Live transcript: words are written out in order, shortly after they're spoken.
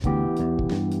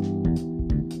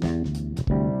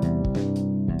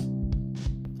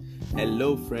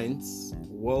Hello, friends.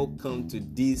 Welcome to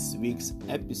this week's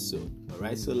episode. All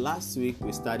right. So last week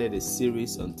we started a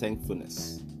series on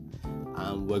thankfulness,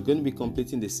 and we're going to be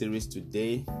completing the series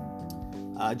today.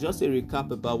 Just a recap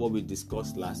about what we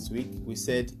discussed last week. We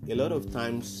said a lot of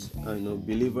times,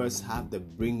 believers have the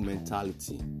bring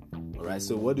mentality. All right.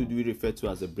 So what do we refer to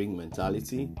as a bring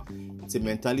mentality? It's a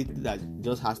mentality that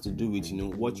just has to do with,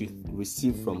 what you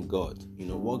receive from God,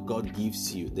 what God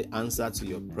gives you, the answer to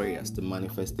your prayers, the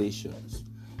manifestations.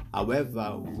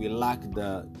 However, we lack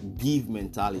the give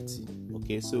mentality.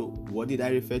 Okay, so what did I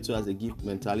refer to as a give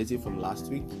mentality from last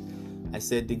week? I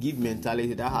said the give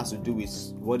mentality, that has to do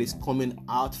with what is coming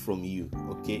out from you.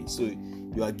 Okay, so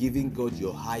you are giving God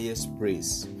your highest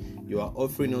praise. You are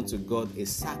offering unto God a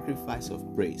sacrifice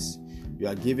of praise. You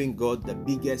are giving God the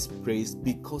biggest praise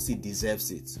because He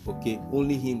deserves it. Okay,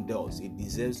 only Him does. He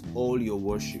deserves all your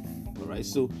worship. All right,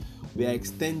 so we are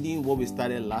extending what we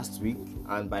started last week,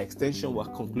 and by extension, we're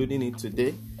concluding it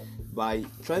today by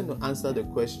trying to answer the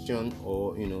question,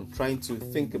 or trying to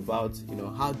think about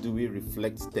how do we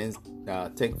reflect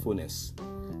thankfulness?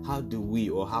 How do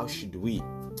we, or how should we?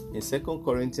 In 2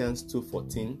 Corinthians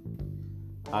 2:14,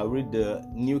 I read the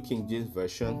New King James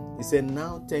Version. It said,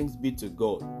 "Now thanks be to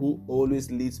God, who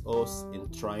always leads us in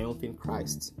triumph in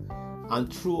Christ,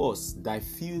 and through us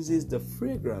diffuses the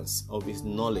fragrance of His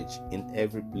knowledge in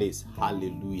every place."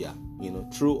 Hallelujah.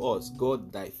 Through us,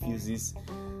 God diffuses,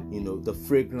 the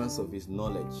fragrance of His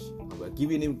knowledge. And we're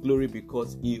giving Him glory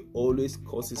because He always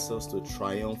causes us to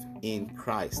triumph in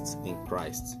Christ.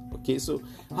 Okay, so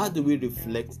how do we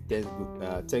reflect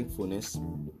thankfulness?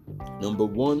 Number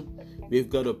one, we've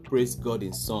got to praise God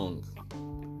in song.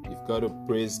 We've got to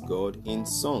praise God in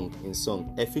song.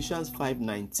 Ephesians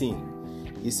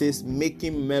 5:19. It says,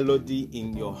 making melody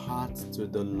in your heart to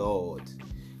the Lord.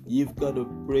 You've got to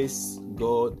praise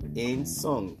God in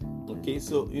song. Okay,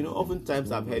 so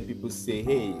oftentimes I've heard people say,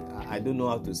 "Hey, I don't know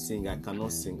how to sing. I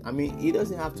cannot sing." I mean, it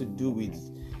doesn't have to do with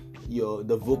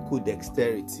the vocal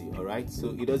dexterity. All right,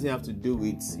 so it doesn't have to do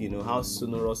with how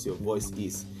sonorous your voice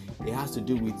is. It has to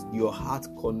do with your heart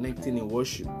connecting in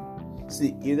worship.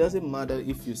 See, it doesn't matter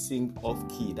if you sing off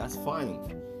key. That's fine.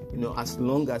 As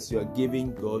long as you are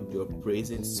giving God your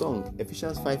praise in song.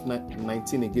 Ephesians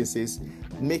 5:19 again says,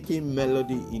 making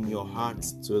melody in your heart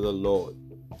to the Lord.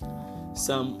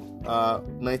 Psalm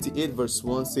 98 verse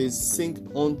 1 says,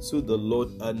 sing unto the Lord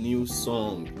a new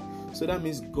song. So that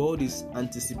means God is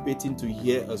anticipating to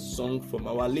hear a song from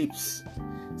our lips.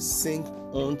 Sing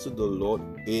unto the Lord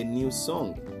a new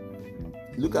song.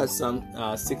 Look at Psalm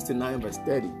 69 verse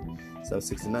 30. Psalm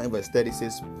 69 verse 30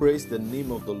 says, praise the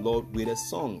name of the Lord with a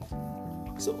song.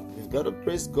 So you've got to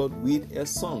praise God with a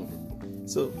song.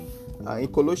 So in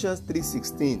Colossians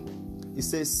 3:16, it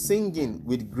says, singing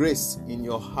with grace in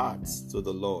your hearts to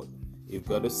the Lord. You've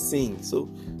got to sing. So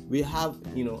we have,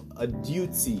 a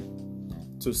duty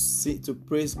to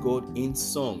praise God in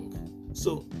song.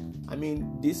 So,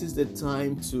 this is the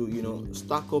time to,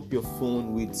 stack up your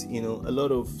phone with, a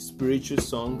lot of spiritual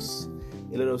songs,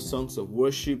 a lot of songs of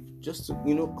worship, just to,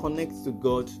 connect to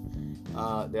God.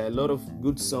 There are a lot of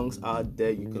good songs out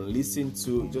there you can listen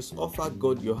to. Just offer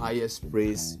God your highest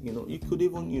praise. You could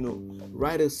even,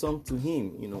 write a song to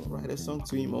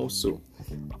Him, also.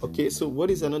 Okay, so what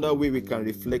is another way we can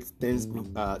reflect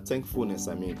thankfulness?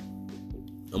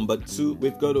 Number two,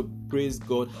 we've got to praise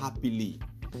God happily.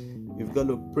 We've got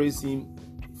to praise Him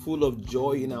full of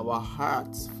joy in our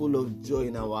hearts, full of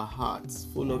joy.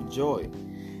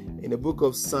 In the book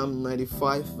of Psalm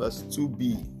 95 verse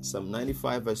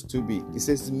 2b, it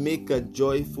says, make a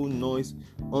joyful noise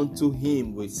unto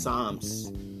Him with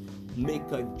psalms.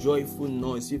 Make a joyful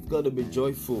noise. You've got to be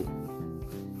joyful.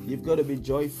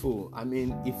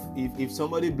 If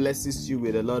somebody blesses you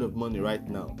with a lot of money right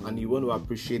now and you want to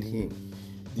appreciate him,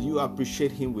 do you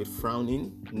appreciate him with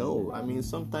frowning? No.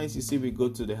 Sometimes you see we go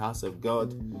to the house of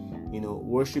God,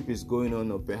 worship is going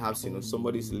on, or perhaps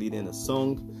somebody's leading a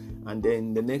song, and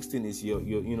then the next thing is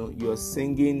you're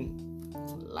singing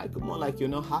more like you're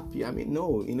not happy.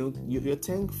 No, you're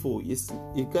thankful.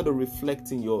 You've got to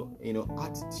reflect in your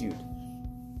attitude.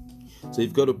 So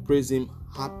you've got to praise Him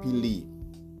happily.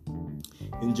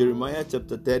 In Jeremiah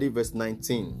chapter 30 verse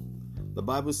 19, the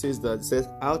Bible says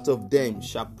out of them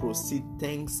shall proceed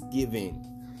thanksgiving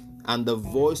and the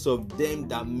voice of them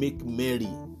that make merry.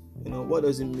 What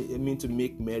does it mean to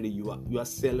make merry? You are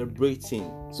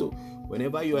celebrating. So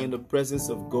whenever you are in the presence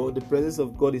of God, the presence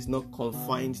of God is not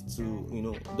confined to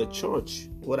the church.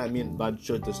 What I mean by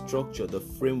church, the structure, the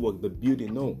framework, the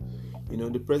building. No,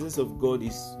 the presence of God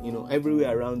is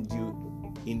everywhere around you,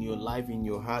 in your life, in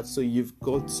your heart. So you've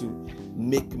got to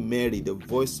make merry, the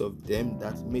voice of them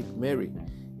that make merry.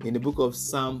 In the book of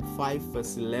Psalm 5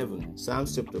 verse 11,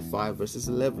 Psalms chapter 5 verses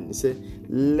 11, it says,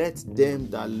 let them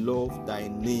that love thy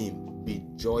name be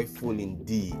joyful in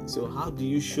thee. So how do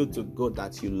you show to God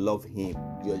that you love him?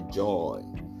 Your joy.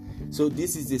 So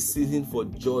this is a season for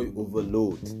joy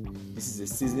overload. This is a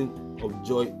season of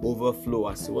joy overflow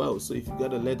as well. So if you got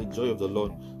to let the joy of the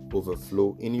Lord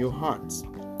overflow in your heart.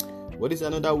 What is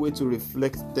another way to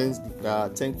reflect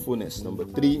thankfulness? Number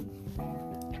 3,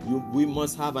 we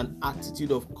must have an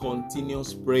attitude of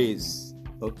continuous praise.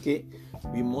 Okay?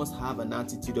 We must have an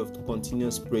attitude of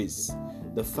continuous praise.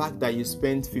 The fact that you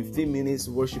spent 15 minutes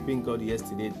worshiping God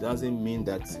yesterday doesn't mean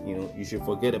that you should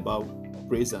forget about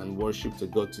praise and worship to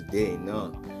God today.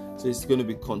 No. So it's going to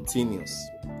be continuous.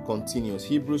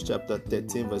 Hebrews chapter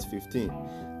 13 verse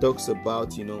 15 talks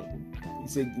about, he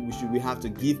said we have to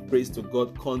give praise to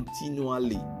God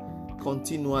continually.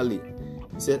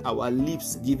 He said our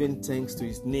lips giving thanks to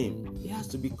his name. It has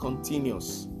to be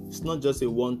continuous. It's not just a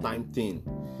one-time thing.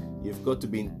 You've got to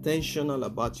be intentional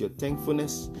about your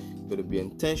thankfulness. You've got to be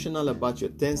intentional about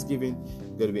your thanksgiving.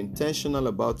 You've got to be intentional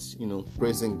about,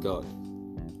 praising God.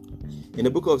 In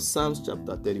the book of Psalms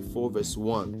chapter 34 verse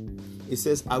 1, it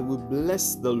says, I will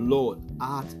bless the Lord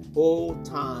at all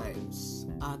times,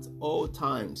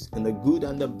 in the good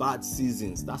and the bad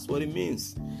seasons. That's what it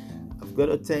means. I've got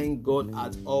to thank God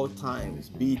at all times,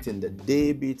 be it in the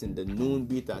day, be it in the noon,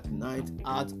 be it at night,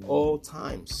 at all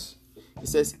times. It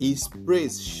says, his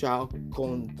praise shall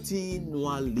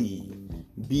continually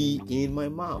be in my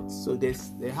mouth. So there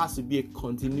has to be a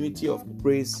continuity of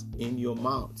praise in your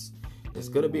mouth. There's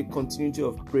got to be a continuity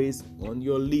of praise on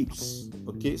your lips.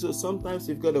 Okay, so sometimes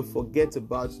you've got to forget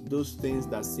about those things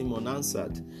that seem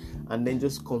unanswered and then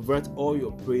just convert all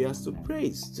your prayers to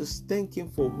praise. Just thank him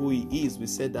for who he is. We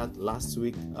said that last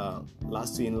week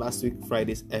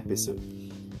Friday's episode.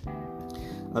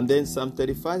 And then Psalm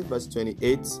 35 verse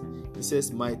 28, it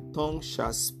says, my tongue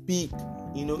shall speak,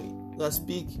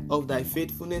 speak of thy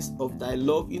faithfulness, of thy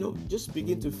love. Just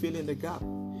begin to fill in the gap.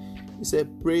 He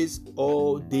said, praise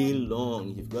all day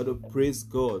long. You've got to praise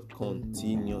God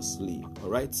continuously. All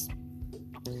right.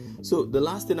 So the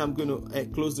last thing I'm going to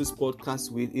close this podcast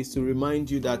with is to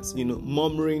remind you that,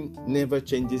 murmuring never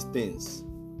changes things.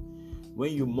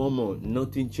 When you murmur,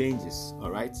 nothing changes.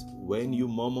 All right. When you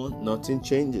murmur, nothing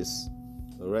changes.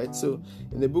 All right. So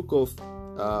in the book of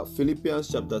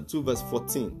Philippians chapter 2 verse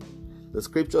 14, the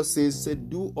scripture says,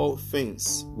 do all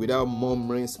things without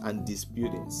murmurings and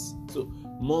disputings. So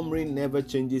murmuring never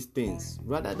changes things.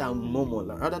 Rather than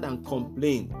murmur, rather than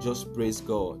complain, just praise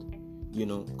God.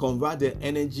 Convert the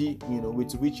energy,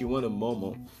 with which you want to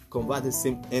murmur, convert the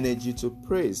same energy to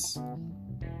praise.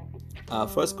 1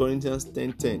 Corinthians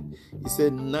 10:10, he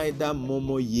said, neither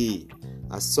murmur ye,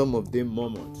 as some of them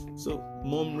murmured. So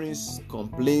murmurings,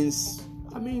 complaints,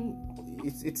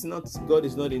 it's not, God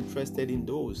is not interested in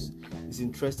those. He's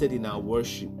interested in our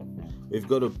worship. We've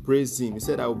got to praise him. He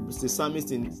said, the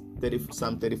psalmist in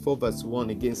Psalm 34 verse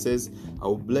 1 again says, I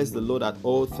will bless the Lord at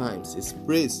all times. His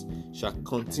praise shall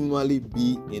continually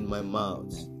be in my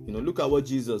mouth. Look at what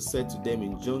Jesus said to them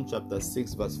in John chapter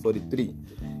 6 verse 43.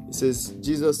 It says,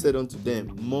 Jesus said unto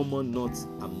them, murmur not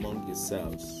among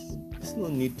yourselves. There's no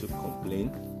need to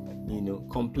complain.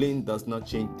 Complain does not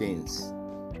change things.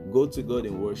 Go to God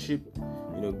in worship.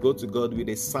 Go to God with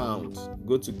a sound.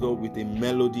 Go to God with a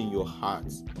melody in your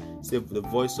heart. Save the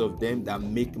voice of them that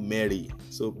make merry.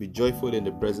 So be joyful in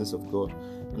the presence of God.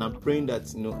 And I'm praying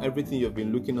that everything you've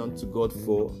been looking unto God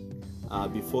for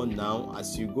before now,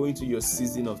 as you go into your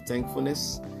season of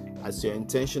thankfulness, as you're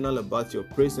intentional about your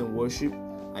praise and worship,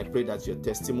 I pray that your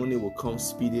testimony will come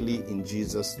speedily in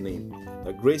Jesus' name.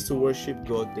 The grace to worship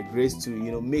God, the grace to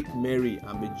make merry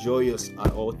and be joyous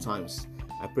at all times.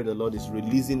 I pray the Lord is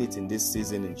releasing it in this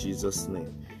season in Jesus'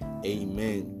 name.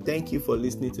 Amen. Thank you for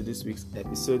listening to this week's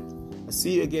episode. I'll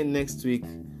see you again next week.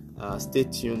 Stay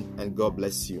tuned and God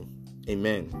bless you.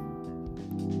 Amen.